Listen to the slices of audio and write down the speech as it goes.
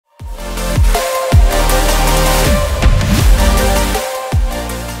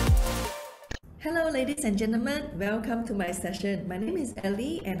ladies and gentlemen, welcome to my session. My name is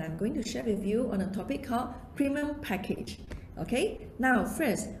Ellie and I'm going to share with you on a topic called premium package. Okay, now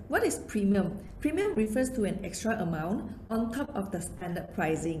first, what is premium? Premium refers to an extra amount on top of the standard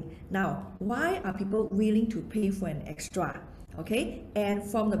pricing. Now, why are people willing to pay for an extra? Okay, and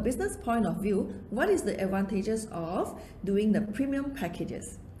from the business point of view, what is the advantages of doing the premium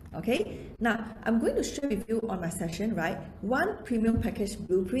packages? Okay, now I'm going to share with you on my session, right? 1 premium package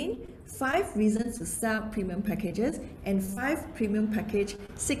blueprint, 5 reasons to sell premium packages, and 5 premium package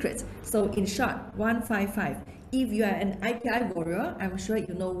secrets. So in short, 155. If you are an IPI warrior, I'm sure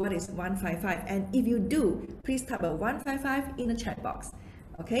you know what is 155. And if you do, please type a 155 in the chat box.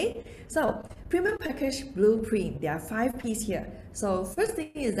 Okay, so premium package blueprint, there are 5 P's here. So first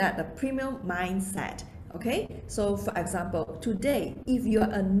thing is that the premium mindset. Okay, so for example, today, if you are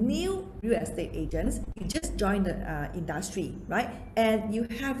a new real estate agent, you just joined the industry, right? And you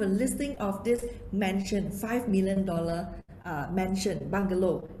have a listing of this mansion, $5 million mansion,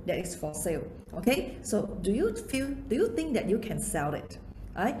 bungalow that is for sale. Okay, so do you think that you can sell it?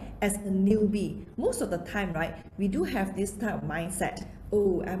 Right? As a newbie, most of the time, right, we do have this type of mindset.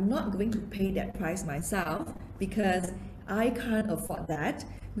 Oh, I'm not going to pay that price myself because I can't afford that,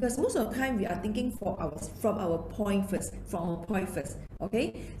 because most of the time we are thinking from our point first,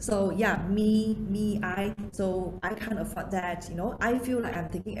 okay? So yeah, so I can't afford that, you know. I feel like I'm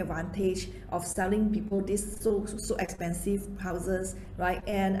taking advantage of selling people this so expensive houses, right?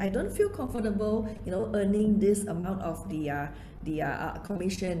 And I don't feel comfortable, you know, earning this amount of the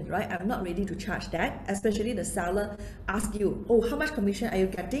commission, right? I'm not ready to charge that, especially the seller asks you, oh, how much commission are you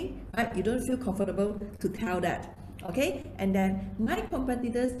getting, right? You don't feel comfortable to tell that. Okay, and then my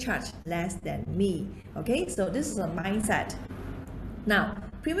competitors charge less than me. Okay, so this is a mindset. Now,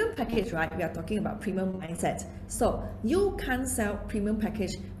 premium package, right? We are talking about premium mindset. So you can't sell premium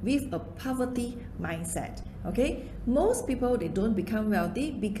package with a poverty mindset. Okay, most people, they don't become wealthy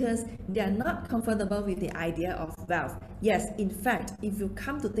because they are not comfortable with the idea of wealth. Yes, in fact, if you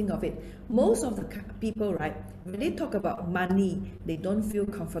come to think of it, most of the people, right, when they talk about money, they don't feel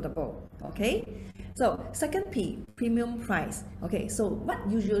comfortable. Okay, so second P, premium price. Okay, so what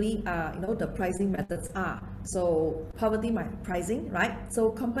usually the pricing methods are? So poverty pricing, right? So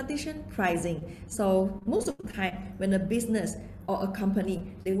competition pricing. So most of the time when a business or a company,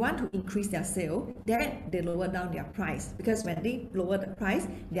 they want to increase their sale, then they lower down their price, because when they lower the price,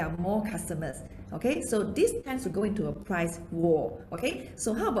 there are more customers. Okay, so this tends to go into a price war. Okay,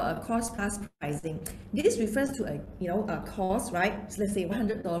 so how about a cost plus pricing? This refers to a cost, right? So let's say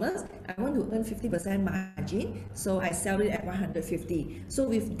 $100. I want to earn 50% margin, so I sell it at 150. So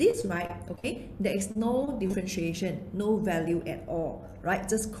with this, right, okay, there is no differentiation, no value at all, right?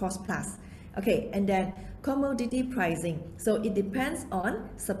 Just cost plus. Okay, and then commodity pricing. So it depends on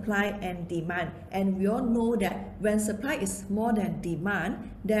supply and demand. And we all know that when supply is more than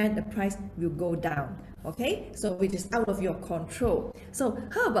demand, then the price will go down. Okay, so which is out of your control. So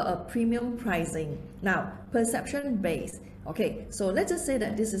how about a premium pricing? Now, perception based. Okay, so let's just say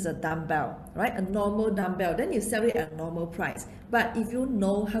that this is a dumbbell, right? A normal dumbbell. Then you sell it at a normal price. But if you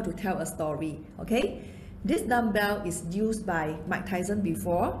know how to tell a story, okay? This dumbbell is used by Mike Tyson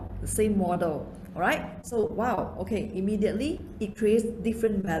before, the same model, all right? So, wow, okay, immediately it creates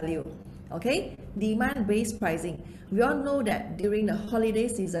different value, okay? Demand-based pricing. We all know that during the holiday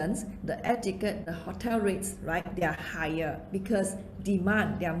seasons, the air ticket, the hotel rates, right, they are higher because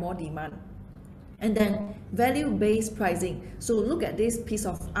there are more demand. And then value-based pricing. So look at this piece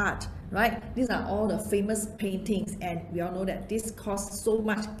of art, right? These are all the famous paintings, and we all know that this costs so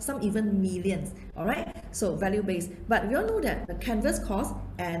much, some even millions, all right? So value-based, but we all know that the canvas cost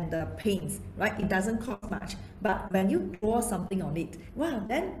and the paints, right? It doesn't cost much, but when you draw something on it, wow,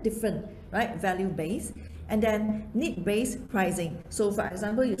 then different, right? Value-based. And then need-based pricing. So for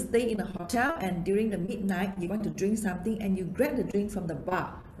example, you stay in a hotel and during the midnight, you want to drink something and you grab the drink from the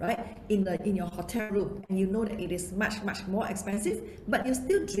bar, right? In your hotel room, and you know that it is much more expensive, but you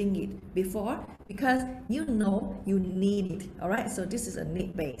still drink it before because you know you need it, all right? So this is a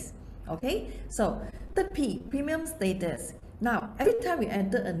need-based, okay? So third P, premium status. Now, every time we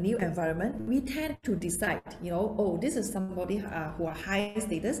enter a new environment, we tend to decide, oh, this is somebody who are high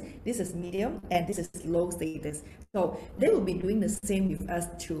status, this is medium, and this is low status. So they will be doing the same with us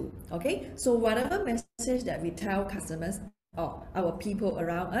too, okay? So whatever message that we tell customers or our people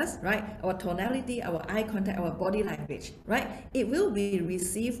around us, right? Our tonality, our eye contact, our body language, right? It will be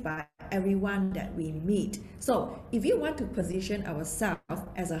received by everyone that we meet. So if you want to position ourselves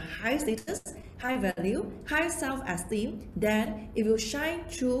as a high status, high value, high self-esteem, then it will shine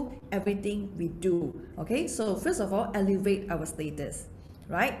through everything we do. Okay, so first of all, elevate our status,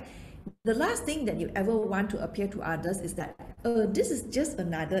 right? The last thing that you ever want to appear to others is that this is just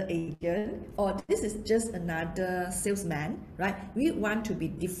another agent, or this is just another salesman, right? We want to be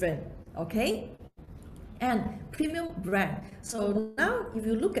different, okay? And premium brand. So now if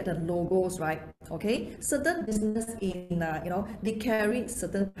you look at the logos, right, okay, certain business in they carry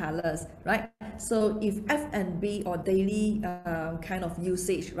certain colors, right? So if F&B or daily kind of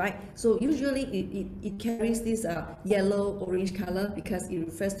usage, right, so usually it carries this yellow orange color because it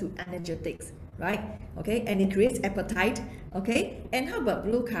refers to energetics, right? Okay, and it creates appetite. Okay, and how about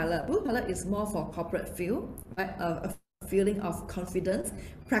blue color? Blue color is more for corporate feel, right? A feeling of confidence,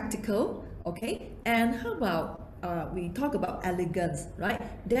 practical. Okay, and how about we talk about elegance, right?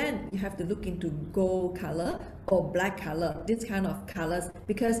 Then you have to look into gold color or black color, this kind of colors,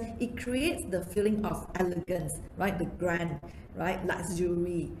 because it creates the feeling of elegance, right? The grand, right?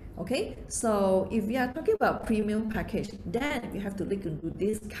 Luxury. Okay, so if we are talking about premium package, then we have to look into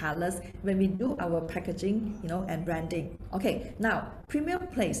these colors when we do our packaging, and branding. Okay, now premium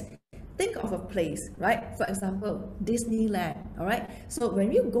place. Think of a place, right? For example, Disneyland, all right? So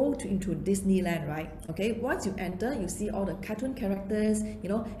when you go into Disneyland, right? Okay, once you enter, you see all the cartoon characters,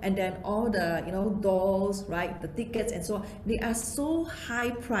 and then all the, dolls, right? The tickets and so on. They are so high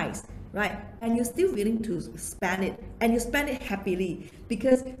priced, right? And you're still willing to spend it, and you spend it happily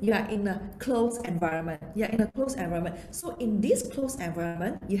because you are in a closed environment. You're in a closed environment. So in this closed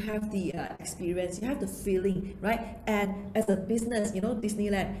environment, you have the experience, you have the feeling, right? And as a business,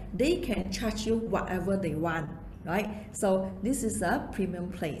 Disneyland, they can charge you whatever they want, right? So this is a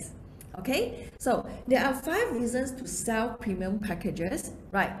premium place. Okay, so there are 5 reasons to sell premium packages,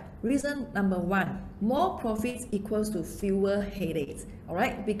 right? Reason number 1, more profits equals to fewer headaches, all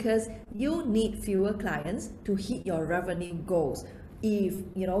right? Because you need fewer clients to hit your revenue goals. If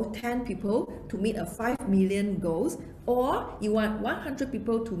 10 people to meet a 5 million goals, or you want 100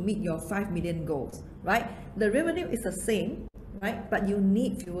 people to meet your 5 million goals, right? The revenue is the same, right? But you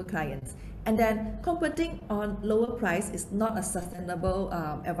need fewer clients. And then competing on lower price is not a sustainable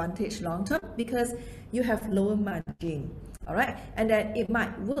advantage long term because you have lower margin. All right, and then it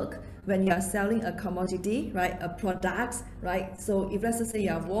might work when you are selling a commodity, right? A product, right? So if let's say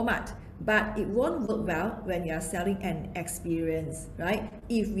you are Walmart, but it won't work well when you are selling an experience, right?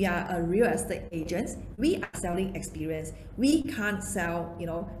 If we are a real estate agent, we are selling experience. We can't sell,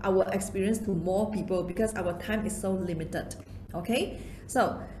 our experience to more people because our time is so limited. Okay,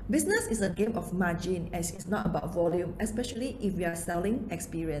 so business is a game of margin as it's not about volume, especially if we are selling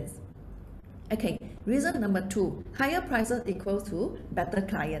experience. Okay, reason number 2, higher prices equals to better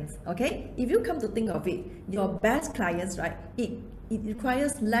clients. Okay, if you come to think of it, your best clients, right, it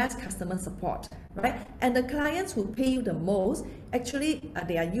requires less customer support, right? And the clients who pay you the most, actually,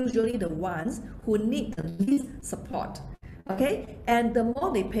 they are usually the ones who need the least support. Okay, and the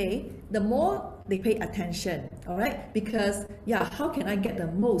more they pay, the more they pay attention, all right? Because, how can I get the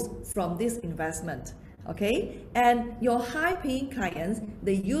most from this investment? Okay, and your high paying clients,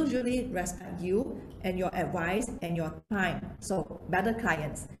 they usually respect you and your advice and your time. So better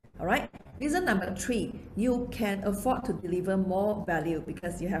clients. All right, reason number 3, you can afford to deliver more value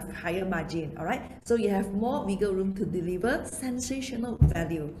because you have higher margin. All right, so you have more wiggle room to deliver sensational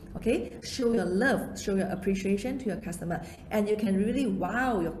value. Okay, show your love, show your appreciation to your customer, and you can really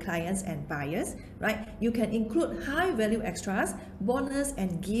wow your clients and buyers, right? You can include high value extras, bonus,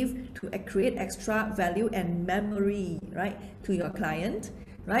 and give to create extra value and memory, right, to your client.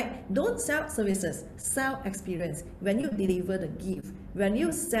 Right? Don't sell services, sell experience. When you deliver the gift, when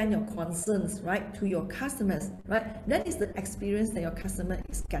you send your concerns, right, to your customers, right, that is the experience that your customer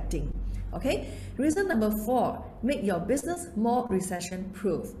is getting. Okay, reason number 4, make your business more recession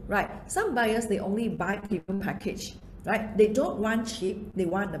proof, right? Some buyers, they only buy premium package, right? They don't want cheap, they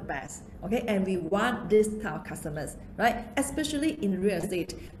want the best. Okay, and we want this type of customers, right? Especially in real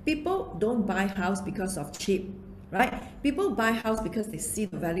estate, people don't buy house because of cheap, right? People buy house because they see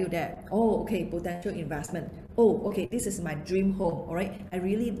the value there. Oh, okay, potential investment. Oh, okay, this is my dream home. All right, I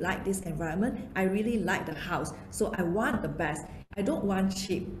really like this environment. I really like the house. So I want the best. I don't want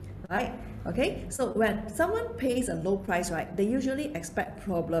cheap, right? Okay, so when someone pays a low price, right, they usually expect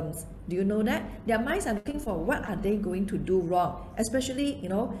problems. Do you know that? Their minds are looking for what are they going to do wrong. Especially,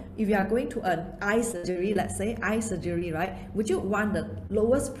 if you are going to an eye surgery, let's say eye surgery, right? Would you want the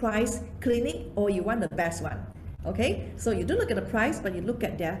lowest price clinic or you want the best one? Okay, so you don't look at the price, but you look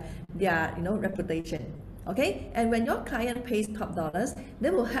at their reputation. Okay, and when your client pays top dollars,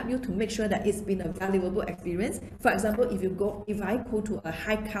 they will help you to make sure that it's been a valuable experience. For example, if I go to a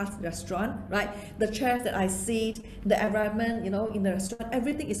high-class restaurant, right, the chairs that I sit, the environment, in the restaurant,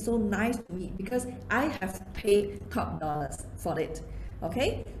 everything is so nice to me because I have paid top dollars for it.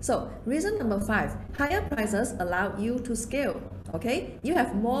 Okay, so reason number 5, higher prices allow you to scale. Okay, you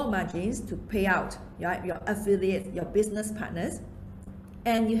have more margins to pay out, right? Your affiliates, your business partners,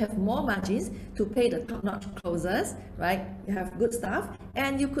 and you have more margins to pay the top-notch closers, right? You have good staff,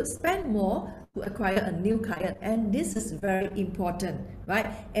 and you could spend more to acquire a new client, and this is very important, right?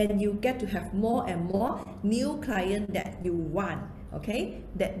 And you get to have more and more new client that you want, okay?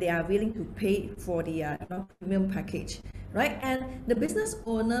 That they are willing to pay for the premium package, right? And the business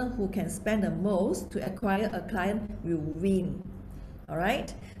owner who can spend the most to acquire a client will win. All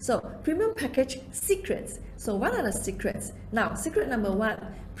right, so premium package secrets. So what are the secrets? Now, secret number 1,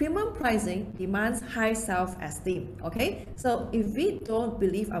 premium pricing demands high self-esteem. Okay, so if we don't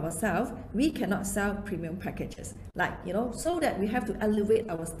believe ourselves, we cannot sell premium packages. Like, so that we have to elevate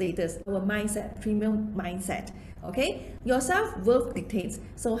our status, our mindset, premium mindset. Okay, your self-worth dictates.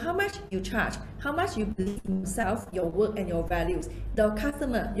 So how much you charge, how much you believe in yourself, your work and your values. Your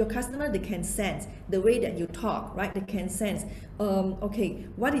customer, they can sense the way that you talk, right? They can sense, okay,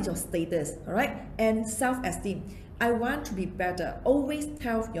 what is your status, all right? And self-esteem. I want to be better. Always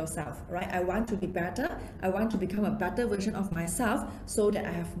tell yourself, right? I want to be better. I want to become a better version of myself so that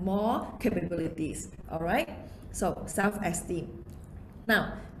I have more capabilities, all right? So self-esteem.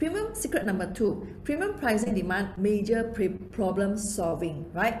 Now, premium secret number 2, premium pricing demand major problem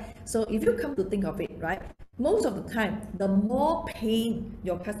solving, right? So if you come to think of it, right, most of the time, the more pain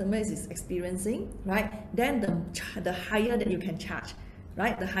your customer is experiencing, right, then the higher that you can charge,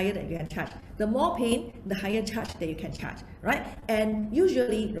 right? The higher that you can charge. The more pain, the higher charge that you can charge, right? And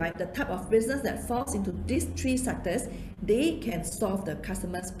usually, right, the type of business that falls into these 3 sectors, they can solve the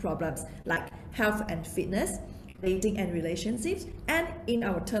customer's problems like health and fitness, dating and relationships, and in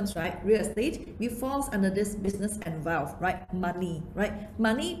our terms, right, real estate, we falls under this business and wealth, right? Money, right?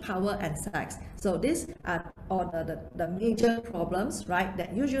 Money, power, and sex. So these are all the major problems, right,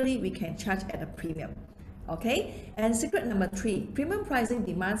 that usually we can charge at a premium. Okay, and secret number 3, premium pricing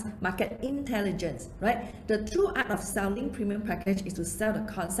demands market intelligence, right? The true art of selling premium package is to sell the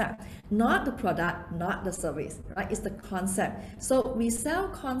concept, not the product, not the service, right? It's the concept. So we sell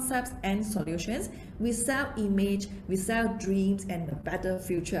concepts and solutions, we sell image, we sell dreams and a better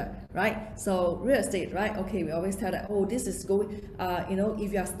future, right? So real estate, right? Okay, we always tell that, oh, this is going,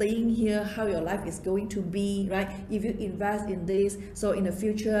 if you are staying here, how your life is going to be, right? If you invest in this, so in the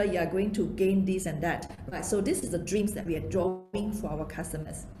future, you are going to gain this and that, right? So this is the dreams that we are drawing for our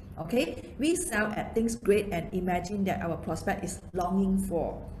customers. Okay, we sell at things great and imagine that our prospect is longing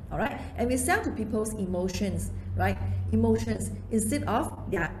for. All right, and we sell to people's emotions, right? Emotions instead of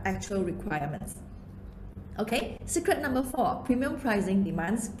their actual requirements. Okay, secret number 4, premium pricing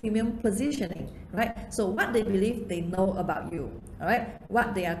demands premium positioning, right? So what they believe they know about you, all right?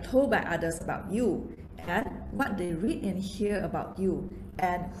 What they are told by others about you, and what they read and hear about you,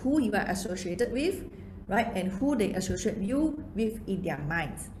 and who you are associated with, right? And who they associate you with in their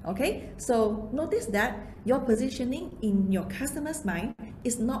minds. Okay, so notice that your positioning in your customer's mind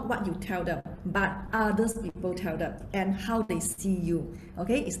is not what you tell them, but others people tell them and how they see you.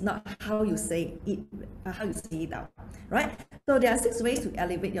 Okay, it's not how you say it, how you see it out, right? So there are 6 ways to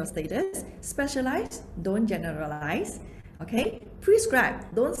elevate your status. Specialize, don't generalize. Okay, prescribe,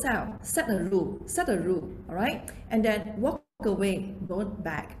 don't sell. Set a rule, all right? And then walk away, don't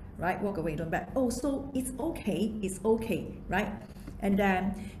beg. Right, walk away, don't beg. Oh, so it's okay, right? And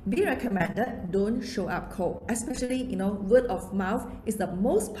then be recommended, don't show up cold. Especially, word of mouth is the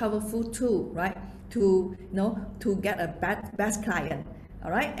most powerful tool, right? To get a best client. All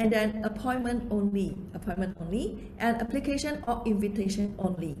right, and then appointment only, and application or invitation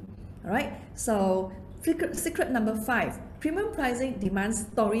only. All right, so secret number 5, premium pricing demands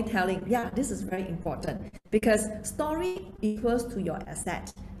storytelling. Yeah, this is very important because story equals to your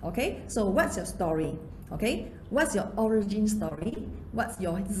asset. Okay, so what's your story? Okay, what's your origin story? What's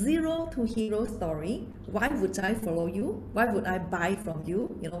your zero to hero story? Why would I follow you? Why would I buy from you?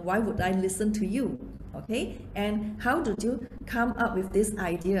 Why would I listen to you? Okay, and how did you come up with this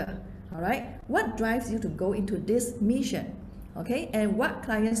idea? All right, what drives you to go into this mission? Okay, and what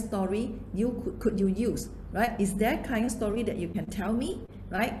client story could you use, right? Is there a client story that you can tell me,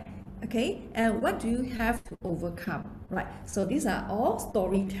 right? Okay, and what do you have to overcome, right? So these are all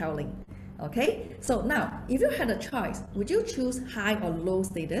storytelling. Okay, so now if you had a choice, would you choose high or low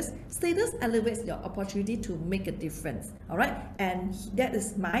status? Status elevates your opportunity to make a difference. All right, and that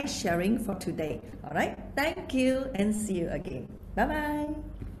is my sharing for today. All right, thank you and see you again. Bye bye.